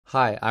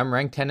Hi, I'm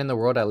ranked 10 in the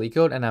world at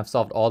LeetCode and have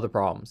solved all the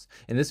problems.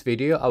 In this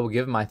video, I will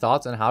give my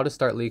thoughts on how to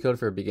start LeetCode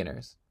for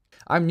beginners.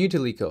 I'm new to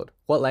LeetCode.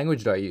 What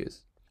language do I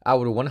use? I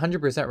would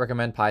 100%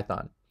 recommend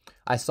Python.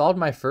 I solved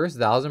my first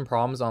 1,000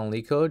 problems on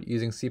LeetCode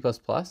using C++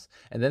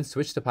 and then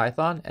switched to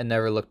Python and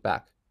never looked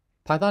back.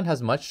 Python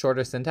has much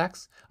shorter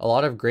syntax, a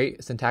lot of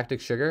great syntactic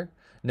sugar,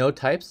 no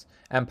types,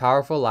 and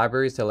powerful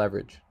libraries to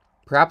leverage.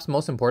 Perhaps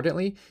most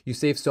importantly, you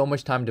save so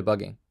much time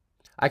debugging.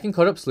 I can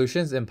code up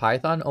solutions in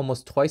Python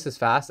almost twice as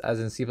fast as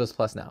in C++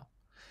 now.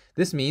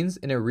 This means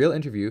in a real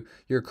interview,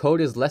 your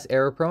code is less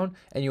error prone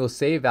and you will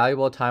save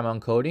valuable time on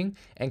coding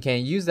and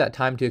can use that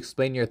time to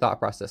explain your thought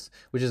process,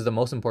 which is the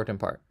most important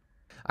part.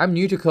 I'm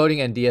new to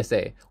coding and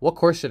DSA. What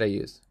course should I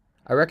use?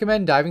 I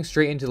recommend diving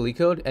straight into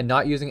LeetCode and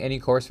not using any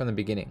course from the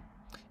beginning.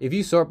 If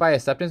you sort by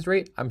acceptance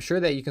rate, I'm sure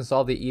that you can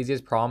solve the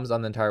easiest problems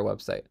on the entire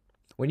website.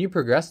 When you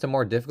progress to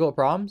more difficult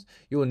problems,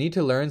 you will need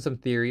to learn some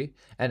theory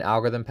and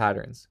algorithm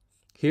patterns.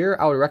 Here,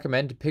 I would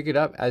recommend to pick it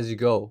up as you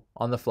go,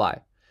 on the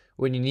fly.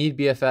 When you need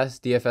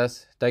BFS,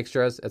 DFS,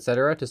 Dijkstra's,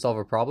 etc. to solve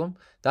a problem,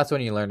 that's when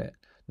you learn it,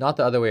 not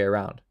the other way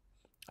around.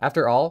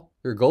 After all,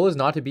 your goal is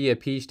not to be a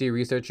PhD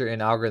researcher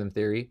in algorithm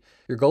theory.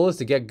 Your goal is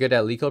to get good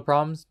at LeetCode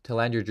problems to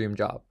land your dream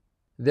job.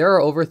 There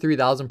are over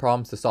 3,000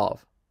 problems to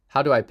solve.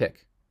 How do I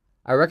pick?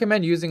 I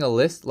recommend using a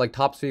list like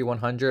TopSuite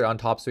 100 on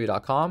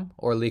topsuite.com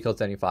or LeetCode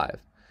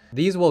 75.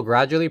 These will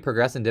gradually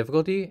progress in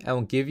difficulty and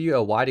will give you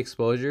a wide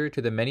exposure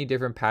to the many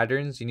different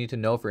patterns you need to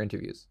know for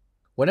interviews.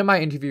 When am I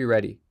interview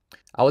ready?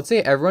 I would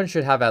say everyone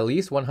should have at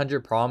least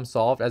 100 problems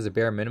solved as a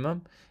bare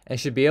minimum and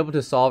should be able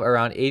to solve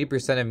around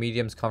 80% of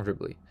mediums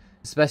comfortably,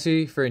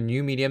 especially for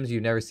new mediums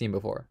you've never seen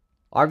before.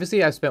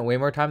 Obviously, I've spent way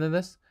more time than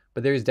this,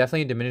 but there is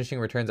definitely diminishing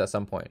returns at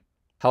some point.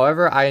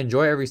 However, I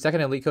enjoy every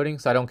second of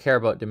LeetCoding, so I don't care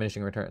about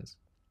diminishing returns.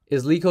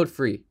 Is LeetCode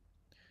free?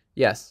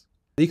 Yes.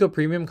 LeetCode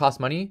Premium costs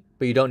money,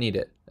 but you don't need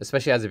it,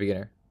 especially as a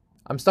beginner.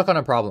 I'm stuck on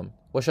a problem.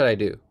 What should I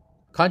do?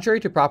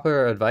 Contrary to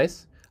popular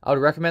advice, I would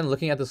recommend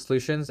looking at the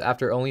solutions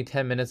after only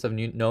 10 minutes of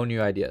no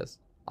new ideas.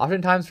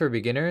 Oftentimes for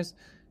beginners,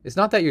 it's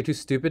not that you're too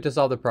stupid to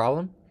solve the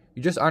problem,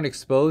 you just aren't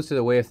exposed to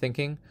the way of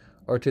thinking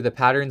or to the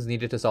patterns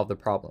needed to solve the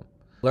problem.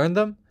 Learn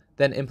them,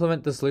 then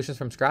implement the solutions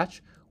from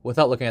scratch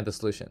without looking at the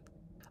solution.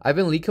 I've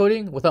been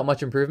LeetCoding without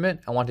much improvement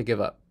and want to give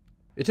up.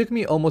 It took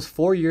me almost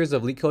 4 years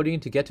of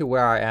LeetCoding to get to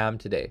where I am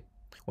today.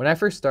 When I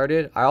first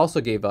started, I also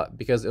gave up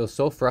because it was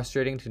so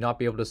frustrating to not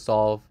be able to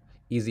solve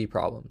easy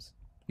problems.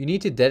 You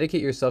need to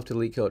dedicate yourself to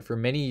LeetCode for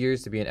many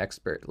years to be an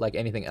expert, like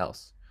anything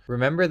else.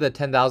 Remember the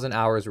 10,000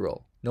 hours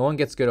rule. No one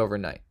gets good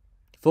overnight.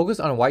 Focus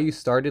on why you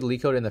started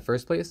LeetCode in the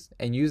first place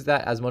and use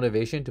that as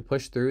motivation to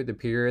push through the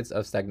periods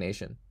of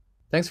stagnation.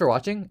 Thanks for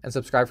watching and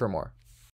subscribe for more.